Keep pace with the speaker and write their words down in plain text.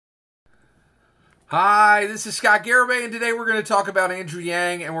Hi, this is Scott Garibay, and today we're going to talk about Andrew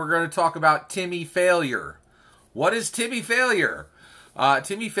Yang, and we're going to talk about Timmy Failure. What is Timmy Failure?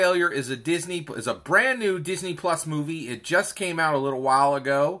 Timmy Failure is a brand new Disney Plus movie. It just came out a little while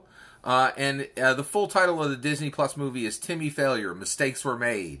ago, and the full title of the Disney Plus movie is Timmy Failure: Mistakes Were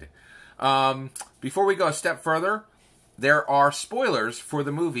Made. Before we go a step further, there are spoilers for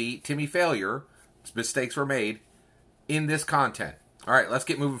the movie Timmy Failure: Mistakes Were Made in this content. All right, let's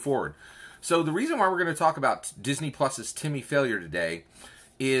get moving forward. So the reason why we're going to talk about Disney Plus's Timmy Failure today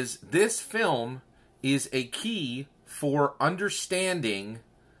is this film is a key for understanding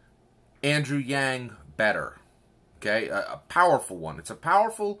Andrew Yang better. Okay, a powerful one. It's a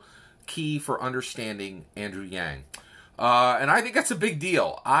powerful key for understanding Andrew Yang. And I think that's a big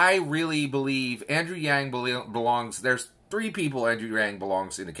deal. I really believe Andrew Yang belongs, there's three people Andrew Yang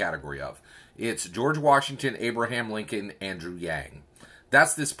belongs in the category of. It's George Washington, Abraham Lincoln, Andrew Yang.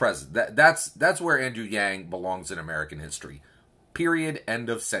 That's this president. That's where Andrew Yang belongs in American history. Period. End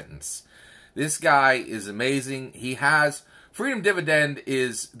of sentence. This guy is amazing. He has Freedom Dividend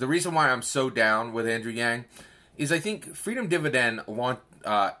is the reason why I'm so down with Andrew Yang. Is I think Freedom Dividend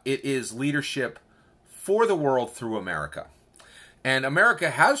it is leadership for the world through America, and America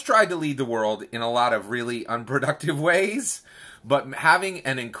has tried to lead the world in a lot of really unproductive ways, but having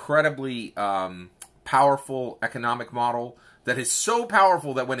an incredibly powerful economic model that is so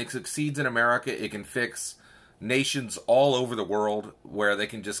powerful that when it succeeds in America, it can fix nations all over the world where they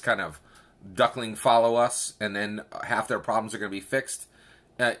can just kind of duckling follow us and then half their problems are going to be fixed.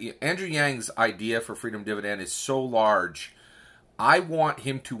 Andrew Yang's idea for Freedom Dividend is so large. I want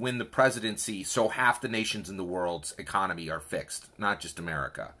him to win the presidency so half the nations in the world's economy are fixed, not just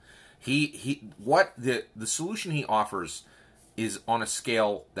America. The solution he offers is on a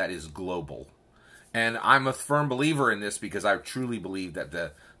scale that is global. And I'm a firm believer in this because I truly believe that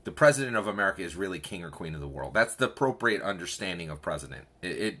the president of America is really king or queen of the world. That's the appropriate understanding of president.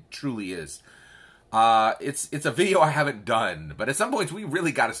 It truly is. It's a video I haven't done, but at some points we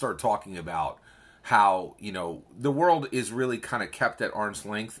really got to start talking about how, the world is really kind of kept at arm's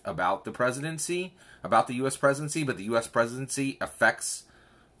length about the presidency, about the U.S. presidency, but the U.S. presidency affects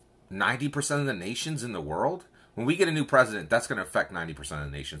 90% of the nations in the world. When we get a new president, that's going to affect 90% of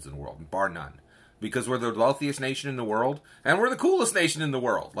the nations in the world, bar none. Because we're the wealthiest nation in the world, and we're the coolest nation in the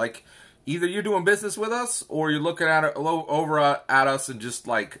world. Like, either you're doing business with us, or you're looking at it over at us and just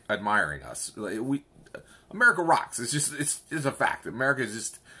like admiring us. America rocks. It's a fact. America is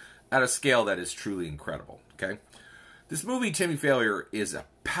just at a scale that is truly incredible. Okay, this movie Timmy Failure is a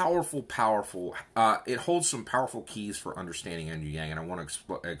powerful. It holds some powerful keys for understanding Andrew Yang, and I want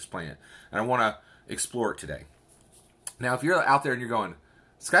to explain it, and I want to explore it today. Now, if you're out there and you're going,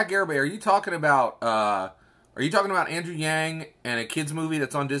 Scott Garibay, are you talking about Andrew Yang and a kids movie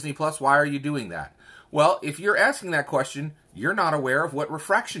that's on Disney Plus? Why are you doing that? Well, if you're asking that question, you're not aware of what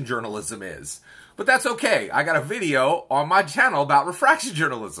refraction journalism is. But that's okay. I got a video on my channel about refraction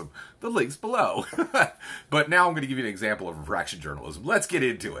journalism. The link's below. But now I'm going to give you an example of refraction journalism. Let's get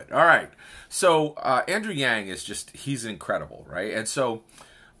into it. All right. So Andrew Yang is he's incredible, right? And so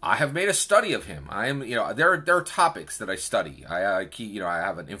I have made a study of him. There are topics that I study. I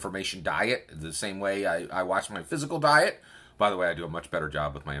have an information diet the same way I watch my physical diet. By the way, I do a much better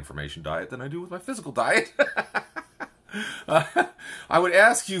job with my information diet than I do with my physical diet. I would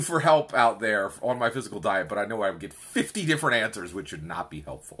ask you for help out there on my physical diet, but I know I would get 50 different answers, which would not be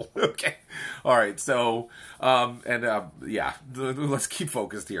helpful. Okay. All right. So, let's keep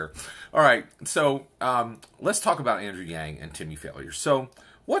focused here. All right. So, let's talk about Andrew Yang and Timmy Failure. So,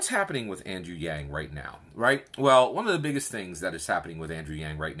 what's happening with Andrew Yang right now, right? Well, one of the biggest things that is happening with Andrew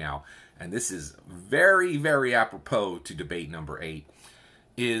Yang right now, and this is very, very apropos to debate number 8,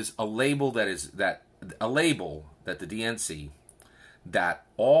 is a label that the DNC, that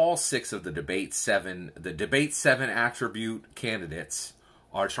all 6 of the debate 7 attribute candidates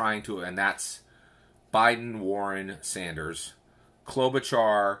are trying to, and that's Biden, Warren, Sanders,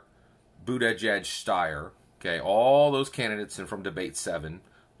 Klobuchar, Buttigieg, Steyer. Okay, all those candidates and from debate 7.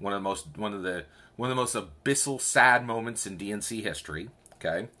 One of the most abyssal, sad moments in DNC history.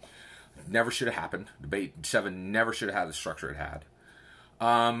 Okay, never should have happened. Debate 7 never should have had the structure it had.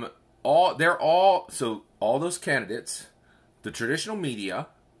 All those candidates, the traditional media,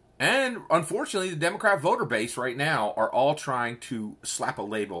 and unfortunately the Democrat voter base right now are all trying to slap a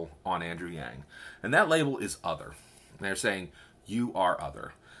label on Andrew Yang, and that label is other. And they're saying you are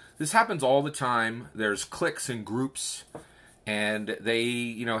other. This happens all the time. There's cliques and groups. And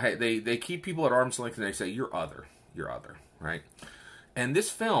they keep people at arm's length and they say, you're other, right? And this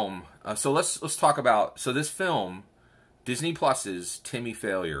film, so let's talk about, so this film, Disney Plus's Timmy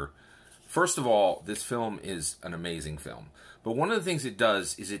Failure, First of all, this film is an amazing film. But one of the things it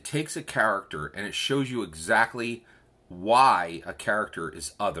does is it takes a character and it shows you exactly why a character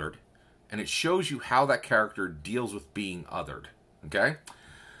is othered. And it shows you how that character deals with being othered. Okay?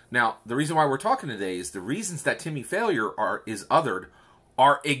 Now, the reason why we're talking today is the reasons that Timmy Failure is othered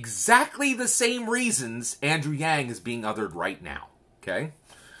are exactly the same reasons Andrew Yang is being othered right now. Okay?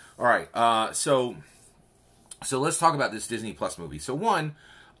 All right. So let's talk about this Disney Plus movie. So one,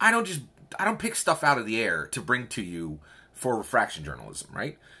 I don't pick stuff out of the air to bring to you for refraction journalism,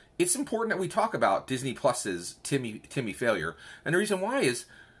 right? It's important that we talk about Disney Plus's Timmy Failure. And the reason why is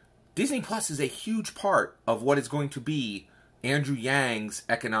Disney Plus is a huge part of what is going to be Andrew Yang's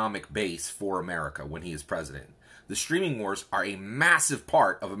economic base for America when he is president. The streaming wars are a massive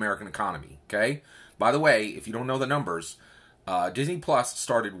part of American economy, okay? By the way, if you don't know the numbers, Disney Plus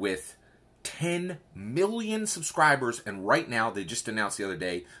started with 10 million subscribers, and right now, they just announced the other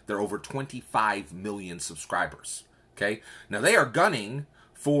day, they're over 25 million subscribers, okay? Now, they are going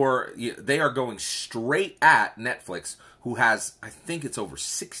straight at Netflix, who has, I think it's over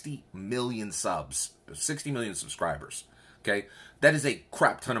 60 million subs, 60 million subscribers, okay? That is a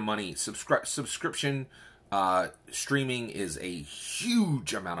crap ton of money. Subscription streaming is a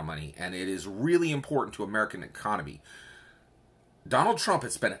huge amount of money, and it is really important to American economy. Donald Trump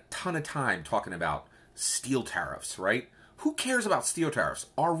has spent a ton of time talking about steel tariffs, right? Who cares about steel tariffs?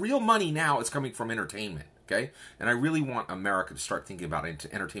 Our real money now is coming from entertainment, okay? And I really want America to start thinking about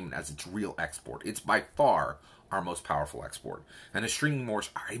entertainment as its real export. It's by far our most powerful export. And the streaming wars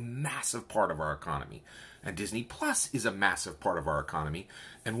are a massive part of our economy. And Disney Plus is a massive part of our economy.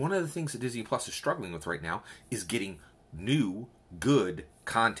 And one of the things that Disney Plus is struggling with right now is getting new, good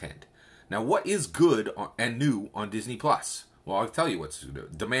content. Now, what is good and new on Disney Plus? Well, I'll tell you what's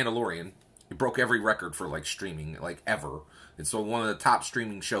good. The Mandalorian. It broke every record for streaming, ever. It's one of the top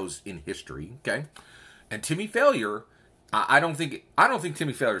streaming shows in history. Okay, and Timmy Failure. I don't think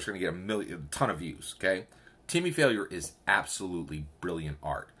Timmy Failure is going to get a ton of views. Okay, Timmy Failure is absolutely brilliant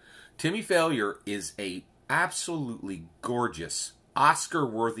art. Timmy Failure is a absolutely gorgeous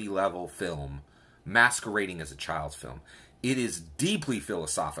Oscar-worthy level film, masquerading as a child's film. It is deeply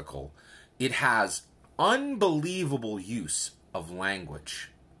philosophical. It has unbelievable use of language,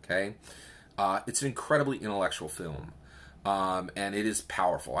 okay? It's an incredibly intellectual film, and it is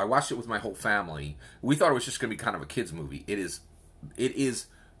powerful. I watched it with my whole family. We thought it was just going to be kind of a kid's movie. It is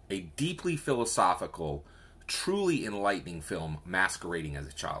a deeply philosophical, truly enlightening film masquerading as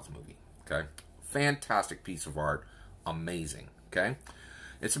a child's movie, okay? Fantastic piece of art, amazing, okay?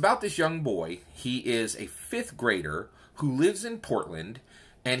 It's about this young boy. He is a 5th grader who lives in Portland,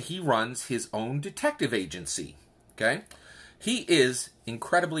 and he runs his own detective agency, okay? He is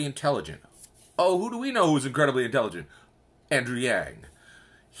incredibly intelligent. Oh, who do we know who's incredibly intelligent? Andrew Yang.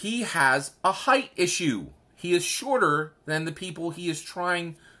 He has a height issue. He is shorter than the people he is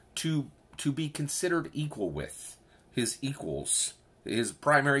trying to be considered equal with. His equals, his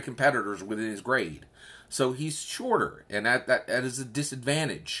primary competitors within his grade. So he's shorter, and that is a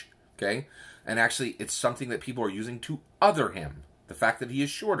disadvantage, okay? And actually, it's something that people are using to other him. The fact that he is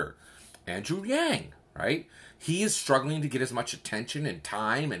shorter. Andrew Yang, right? He is struggling to get as much attention and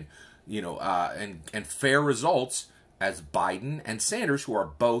time and, and fair results as Biden and Sanders, who are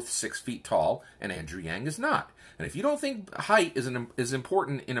both 6 feet tall, and Andrew Yang is not. And if you don't think height is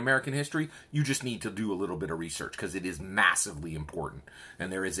important in American history, you just need to do a little bit of research, because it is massively important.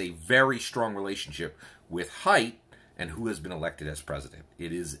 And there is a very strong relationship with height and who has been elected as president.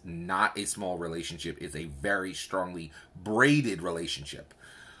 It is not a small relationship. It's a very strongly braided relationship.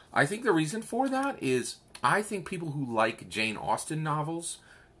 I think the reason for that is I think people who like Jane Austen novels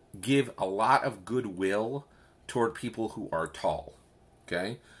give a lot of goodwill toward people who are tall.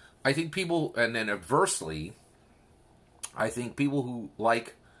 Okay? I think people, and then adversely, I think people who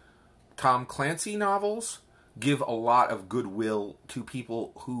like Tom Clancy novels give a lot of goodwill to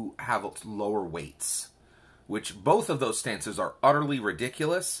people who have lower weights. Which both of those stances are utterly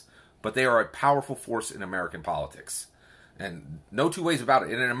ridiculous, but they are a powerful force in American politics. And no two ways about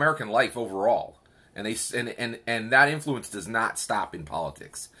it, in an American life overall. And that influence does not stop in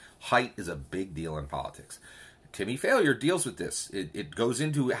politics. Height is a big deal in politics. Timmy Failure deals with this. It goes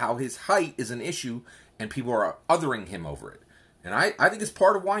into how his height is an issue, and people are othering him over it. And I think it's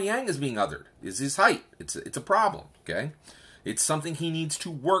part of why Yang is being othered, is his height. It's a problem, okay? It's something he needs to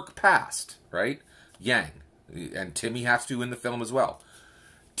work past, right? Yang. And Timmy has to in the film as well.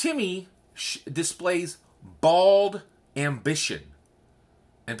 Timmy displays bald ambition,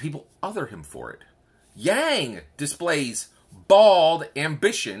 and people other him for it. Yang displays bald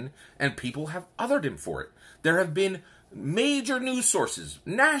ambition, and people have othered him for it. There have been Major news sources,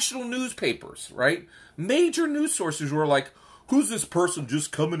 national newspapers, right? Major news sources were like, who's this person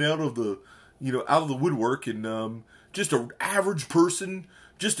just coming out of the, out of the woodwork, and just an average person,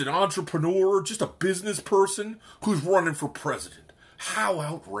 just an entrepreneur, just a business person who's running for president. How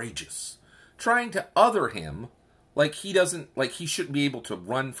outrageous. Trying to other him like he shouldn't be able to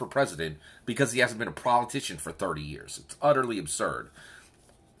run for president because he hasn't been a politician for 30 years. It's utterly absurd.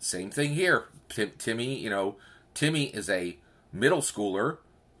 Same thing here. Timmy is a middle schooler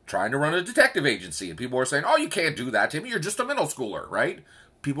trying to run a detective agency, and people are saying, oh, you can't do that, Timmy, you're just a middle schooler, right?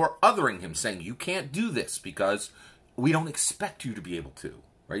 People are othering him, saying, you can't do this because we don't expect you to be able to,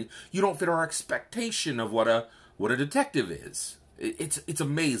 right? You don't fit our expectation of what a detective is. It's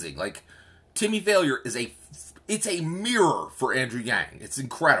amazing. Like, Timmy Failure is it's a mirror for Andrew Yang. It's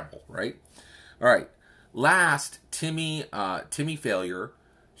incredible, right? All right. Last, Timmy Failure,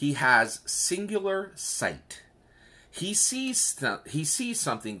 he has singular sight. He sees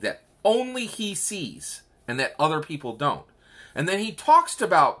something that only he sees and that other people don't. And then he talks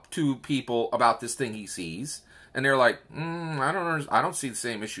to people about this thing he sees, and they're like, I don't see the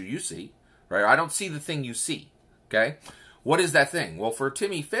same issue you see, right? I don't see the thing you see, okay? What is that thing? Well, for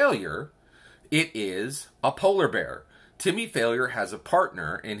Timmy Failure, it is a polar bear. Timmy Failure has a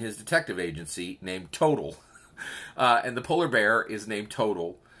partner in his detective agency named Total. And the polar bear is named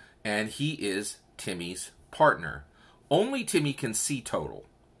Total, and he is Timmy's partner. Only Timmy can see Total,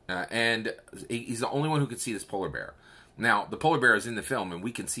 and he's the only one who can see this polar bear. Now, the polar bear is in the film, and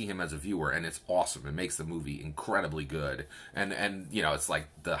we can see him as a viewer, and it's awesome. It makes the movie incredibly good. And it's like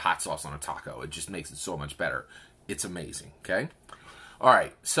the hot sauce on a taco. It just makes it so much better. It's amazing, okay? All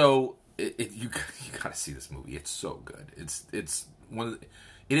right, so you got to see this movie. It's so good. It's one of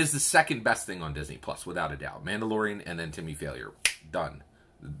it is the second best thing on Disney Plus, without a doubt. Mandalorian and then Timmy Failure. Done.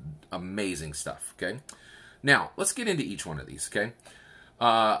 Amazing stuff, okay? Now, let's get into each one of these, okay?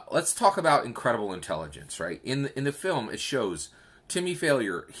 Let's talk about incredible intelligence, right? In the film, it shows Timmy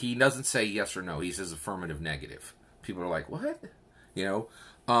Failure, he doesn't say yes or no. He says affirmative negative. People are like, what?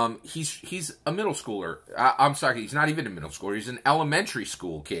 He's a middle schooler. I'm sorry, he's not even a middle schooler. He's an elementary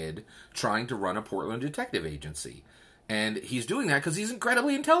school kid trying to run a Portland detective agency. And he's doing that because he's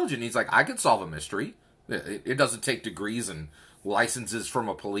incredibly intelligent. He's like, I can solve a mystery. It doesn't take degrees and licenses from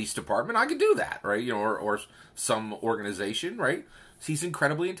a police department. I can do that, right? Or some organization, right? So he's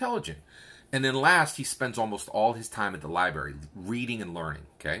incredibly intelligent. And then last, he spends almost all his time at the library reading and learning,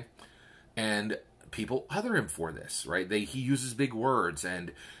 okay? And people other him for this, right? He uses big words,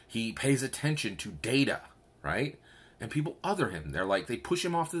 and he pays attention to data, right? And people other him. They push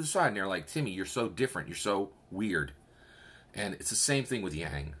him off to the side, and they're like, Timmy, you're so different. You're so weird. And it's the same thing with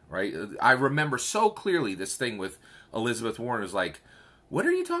Yang, right? I remember so clearly this thing with Elizabeth Warren is like, what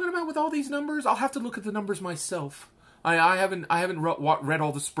are you talking about with all these numbers? I'll have to look at the numbers myself. I haven't read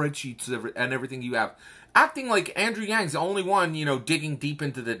all the spreadsheets and everything you have. Acting like Andrew Yang's the only one, digging deep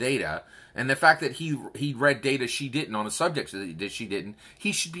into the data. And the fact that he read data she didn't on a subject that she didn't,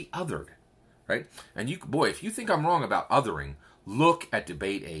 he should be othered, right? And if you think I'm wrong about othering, look at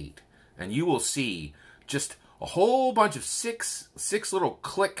Debate 8. And you will see just a whole bunch of six little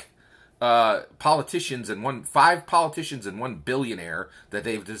clique politicians and 5 politicians and 1 billionaire that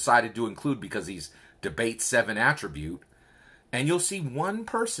they've decided to include because he's Debate 7 attribute. And you'll see one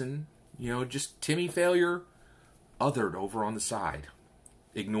person, just Timmy Failure, othered over on the side.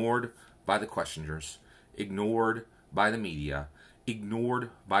 Ignored by the questioners. Ignored by the media.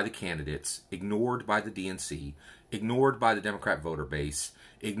 Ignored by the candidates. Ignored by the DNC. Ignored by the Democrat voter base.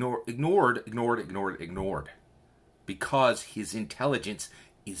 Ignored. Because his intelligence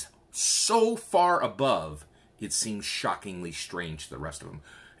is so far above, it seems shockingly strange to the rest of them.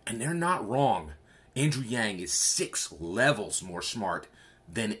 And they're not wrong. Andrew Yang is 6 levels more smart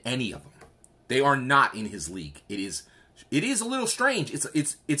than any of them. They are not in his league. It is a little strange.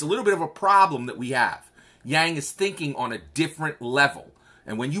 It's a little bit of a problem that we have. Yang is thinking on a different level.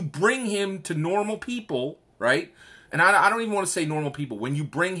 And when you bring him to normal people, right? And I don't even want to say normal people. When you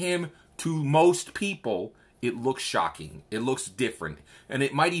bring him to most people, it looks shocking. It looks different. And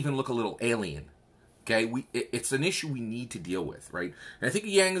it might even look a little alien. Okay? It's an issue we need to deal with, right? And I think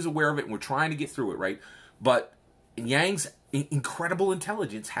Yang is aware of it, and we're trying to get through it, right? But Yang's incredible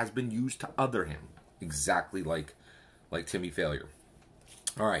intelligence has been used to other him. Exactly like Timmy Failure.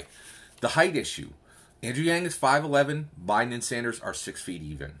 All right. The height issue. Andrew Yang is 5'11". Biden and Sanders are 6 feet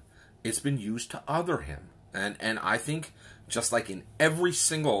even. It's been used to other him. And I think, just like in every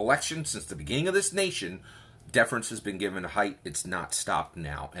single election since the beginning of this nation, deference has been given to height. It's not stopped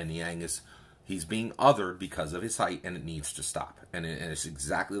now. And Yang he's being othered because of his height, and it needs to stop. And it's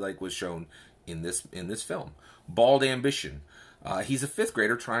exactly like was shown in this film. Bald ambition. He's a 5th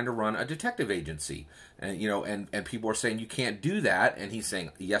grader trying to run a detective agency, and and people are saying you can't do that, and he's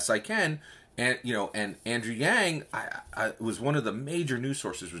saying yes I can, and and Andrew Yang was one of the major news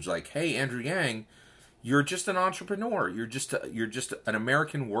sources was like, hey Andrew Yang, you're just an entrepreneur, you're just an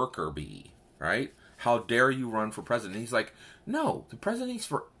American worker bee, right? How dare you run for president? And he's like, no, the presidency's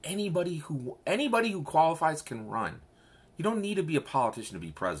for anybody who qualifies can run. You don't need to be a politician to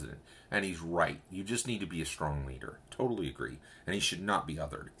be president. And he's right. You just need to be a strong leader. Totally agree. And he should not be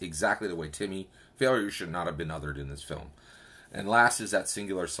othered. Exactly the way Timmy Failure should not have been othered in this film. And last is that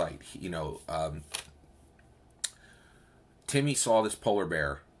singular sight. Timmy saw this polar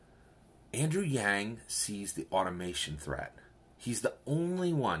bear. Andrew Yang sees the automation threat. He's the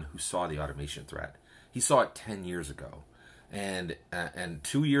only one who saw the automation threat. He saw it 10 years ago. And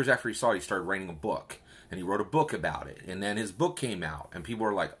 2 years after he saw it, he started writing a book. And he wrote a book about it. And then his book came out. And people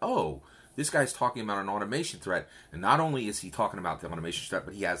were like, oh, this guy's talking about an automation threat. And not only is he talking about the automation threat,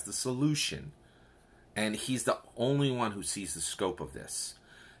 but he has the solution. And he's the only one who sees the scope of this.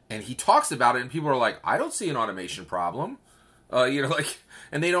 And he talks about it, and people are like, I don't see an automation problem.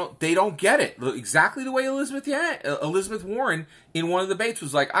 And they don't get it. Exactly the way Elizabeth Warren in one of the debates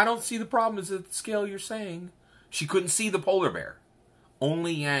was like, I don't see the problem is at the scale you're saying. She couldn't see the polar bear.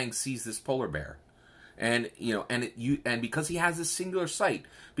 Only Yang sees this polar bear. And because he has this singular sight,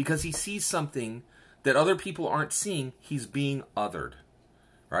 because he sees something that other people aren't seeing, he's being othered.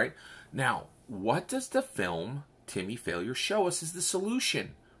 Right? Now, what does the film Timmy Failure show us is the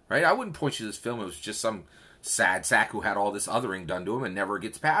solution? Right? I wouldn't point you to this film. It was just some sad sack who had all this othering done to him and never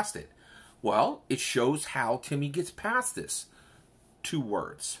gets past it. Well, it shows how Timmy gets past this. 2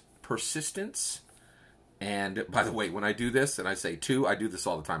 words. Persistence. And, by the way, when I do this, and I say 2, I do this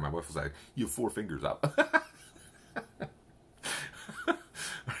all the time. My wife will say, you have 4 fingers up.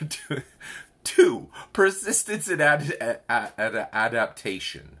 2, persistence and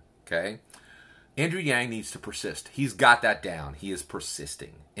adaptation. Okay? Andrew Yang needs to persist. He's got that down. He is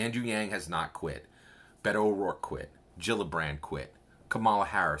persisting. Andrew Yang has not quit. Beto O'Rourke quit. Gillibrand quit. Kamala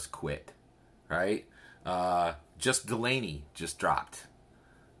Harris quit. Right? Just Delaney just dropped.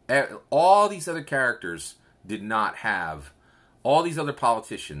 All these other characters did not have, all these other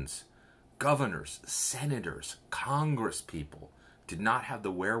politicians, governors, senators, congress people, did not have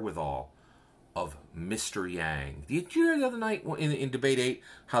the wherewithal of Mr. Yang. Did you hear the other night in Debate 8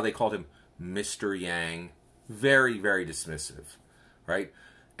 how they called him Mr. Yang? Very, very dismissive, right?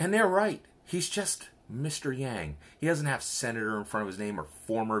 And they're right. He's just Mr. Yang. He doesn't have senator in front of his name or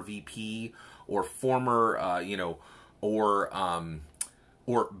former VP or former,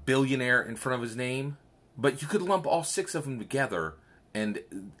 or billionaire in front of his name, but you could lump all 6 of them together, and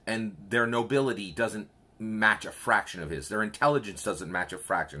their nobility doesn't match a fraction of his. Their intelligence doesn't match a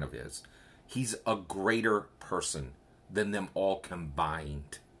fraction of his. He's a greater person than them all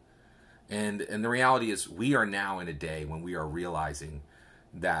combined. And the reality is, we are now in a day when we are realizing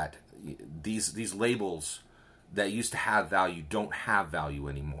that these labels that used to have value don't have value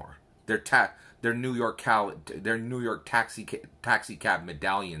anymore. They're New York taxi cab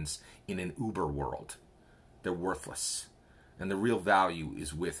medallions in an Uber world. They're worthless. And the real value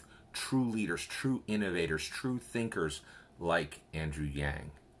is with true leaders, true innovators, true thinkers like Andrew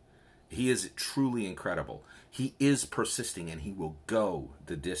Yang. He is truly incredible. He is persisting, and he will go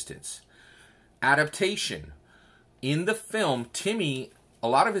the distance. Adaptation. In the film, Timmy, a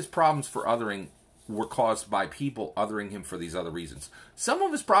lot of his problems for othering were caused by people othering him for these other reasons. Some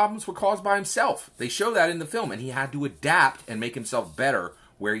of his problems were caused by himself. They show that in the film, and he had to adapt and make himself better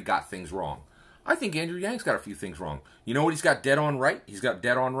where he got things wrong. I think Andrew Yang's got a few things wrong. You know what he's got dead on right? He's got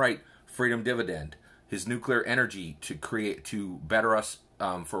dead on right freedom dividend, his nuclear energy to better us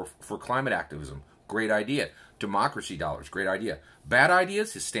for climate activism. Great idea. Democracy dollars. Great idea. Bad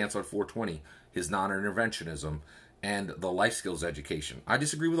ideas, his stance on 420, his non-interventionism, and the life skills education. I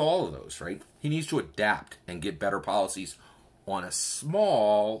disagree with all of those, right? He needs to adapt and get better policies on a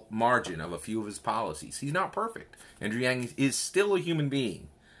small margin of a few of his policies. He's not perfect. Andrew Yang is still a human being,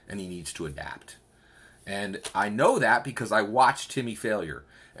 and he needs to adapt. And I know that because I watched Timmy Failure,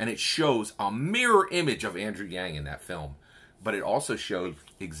 and it shows a mirror image of Andrew Yang in that film. But it also showed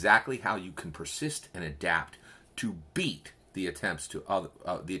exactly how you can persist and adapt to beat the attempts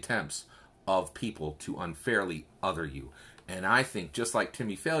of people to unfairly other you. And I think just like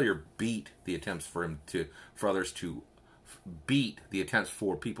Timmy Failure beat the attempts for others to beat the attempts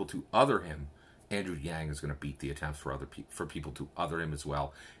for people to other him, Andrew Yang is going to beat the attempts for people to other him as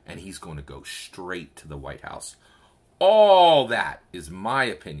well, and he's going to go straight to the White House. All that is my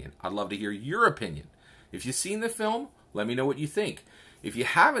opinion. I'd love to hear your opinion. If you've seen the film, let me know what you think. If you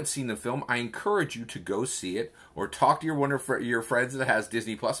haven't seen the film, I encourage you to go see it, or talk to your friends that has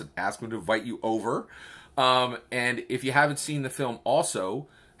Disney Plus and ask them to invite you over. And if you haven't seen the film also,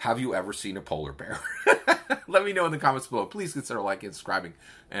 have you ever seen a polar bear? Let me know in the comments below. Please consider liking and subscribing,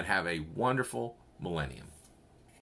 and have a wonderful millennium.